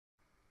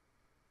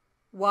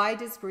Why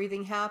does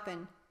breathing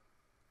happen?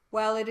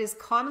 While it is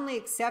commonly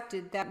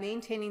accepted that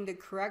maintaining the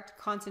correct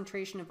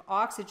concentration of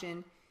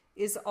oxygen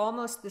is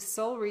almost the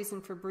sole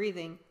reason for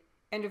breathing,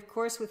 and of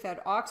course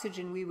without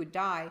oxygen we would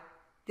die,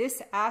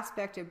 this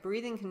aspect of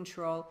breathing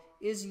control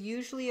is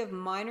usually of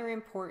minor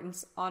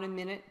importance on a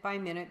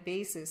minute-by-minute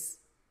basis.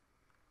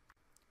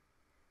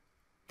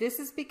 This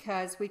is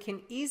because we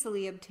can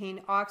easily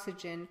obtain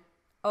oxygen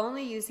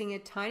only using a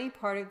tiny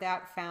part of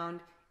that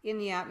found in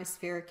the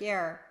atmospheric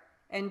air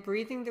and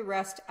breathing the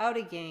rest out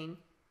again,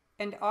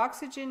 and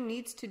oxygen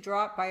needs to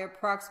drop by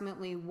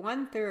approximately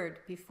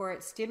 1/3 before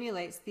it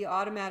stimulates the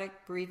automatic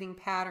breathing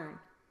pattern.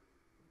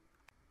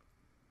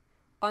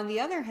 On the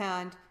other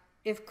hand,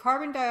 if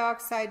carbon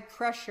dioxide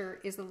pressure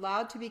is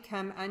allowed to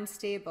become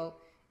unstable,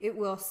 it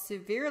will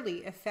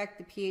severely affect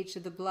the pH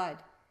of the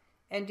blood,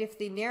 and if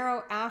the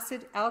narrow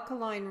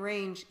acid-alkaline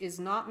range is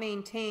not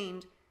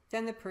maintained,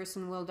 then the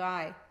person will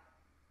die.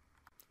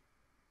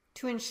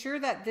 To ensure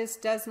that this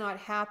does not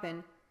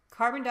happen,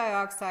 carbon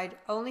dioxide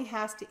only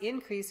has to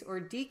increase or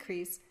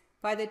decrease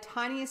by the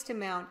tiniest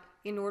amount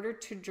in order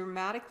to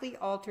dramatically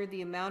alter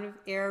the amount of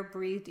air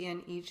breathed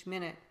in each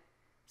minute.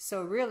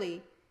 So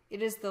really,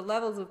 it is the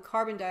levels of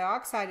carbon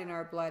dioxide in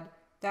our blood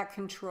that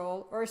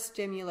control or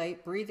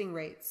stimulate breathing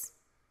rates.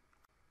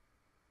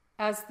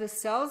 As the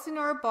cells in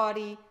our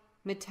body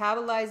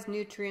metabolize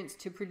nutrients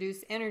to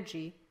produce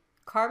energy,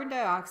 carbon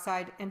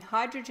dioxide and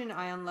hydrogen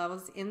ion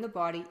levels in the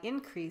body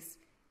increase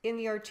in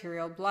the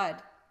arterial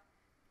blood.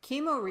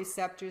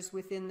 Chemoreceptors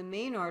within the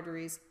main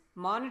arteries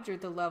monitor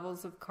the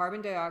levels of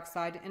carbon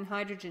dioxide and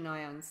hydrogen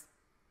ions.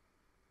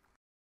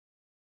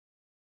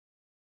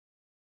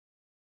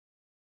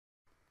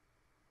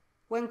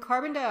 When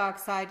carbon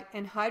dioxide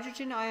and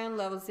hydrogen ion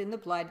levels in the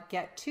blood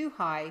get too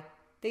high,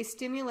 they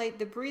stimulate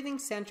the breathing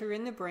center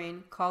in the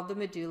brain called the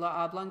medulla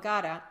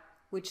oblongata,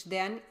 which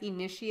then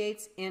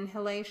initiates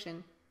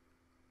inhalation.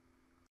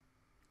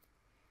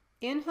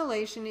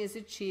 Inhalation is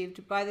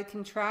achieved by the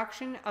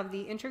contraction of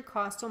the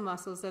intercostal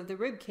muscles of the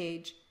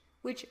ribcage,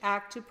 which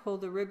act to pull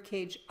the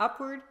ribcage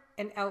upward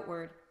and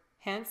outward,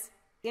 hence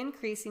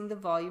increasing the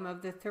volume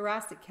of the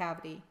thoracic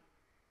cavity.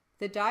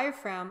 The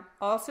diaphragm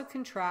also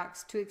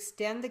contracts to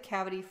extend the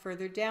cavity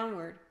further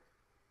downward.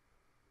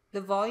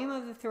 The volume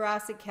of the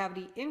thoracic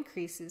cavity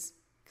increases,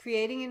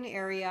 creating an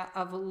area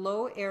of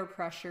low air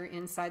pressure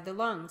inside the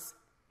lungs.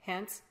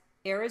 Hence,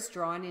 air is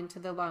drawn into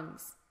the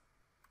lungs.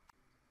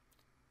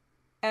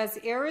 As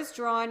air is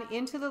drawn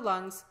into the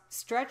lungs,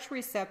 stretch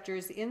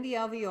receptors in the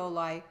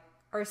alveoli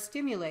are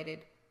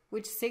stimulated,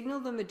 which signal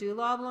the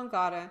medulla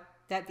oblongata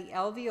that the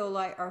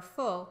alveoli are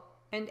full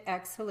and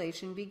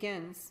exhalation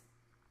begins.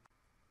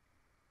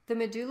 The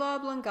medulla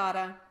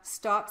oblongata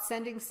stops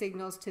sending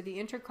signals to the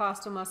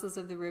intercostal muscles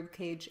of the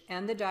ribcage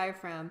and the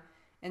diaphragm,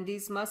 and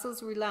these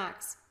muscles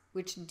relax,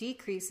 which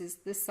decreases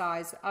the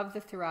size of the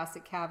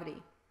thoracic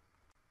cavity.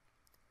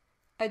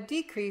 A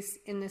decrease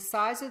in the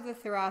size of the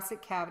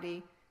thoracic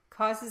cavity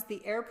causes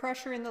the air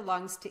pressure in the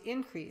lungs to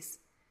increase,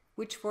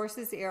 which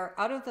forces air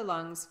out of the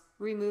lungs,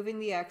 removing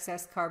the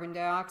excess carbon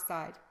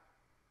dioxide.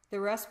 The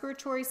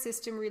respiratory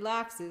system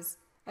relaxes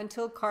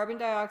until carbon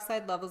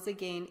dioxide levels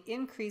again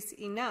increase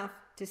enough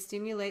to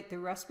stimulate the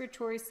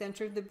respiratory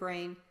center of the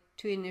brain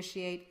to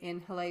initiate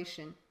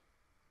inhalation.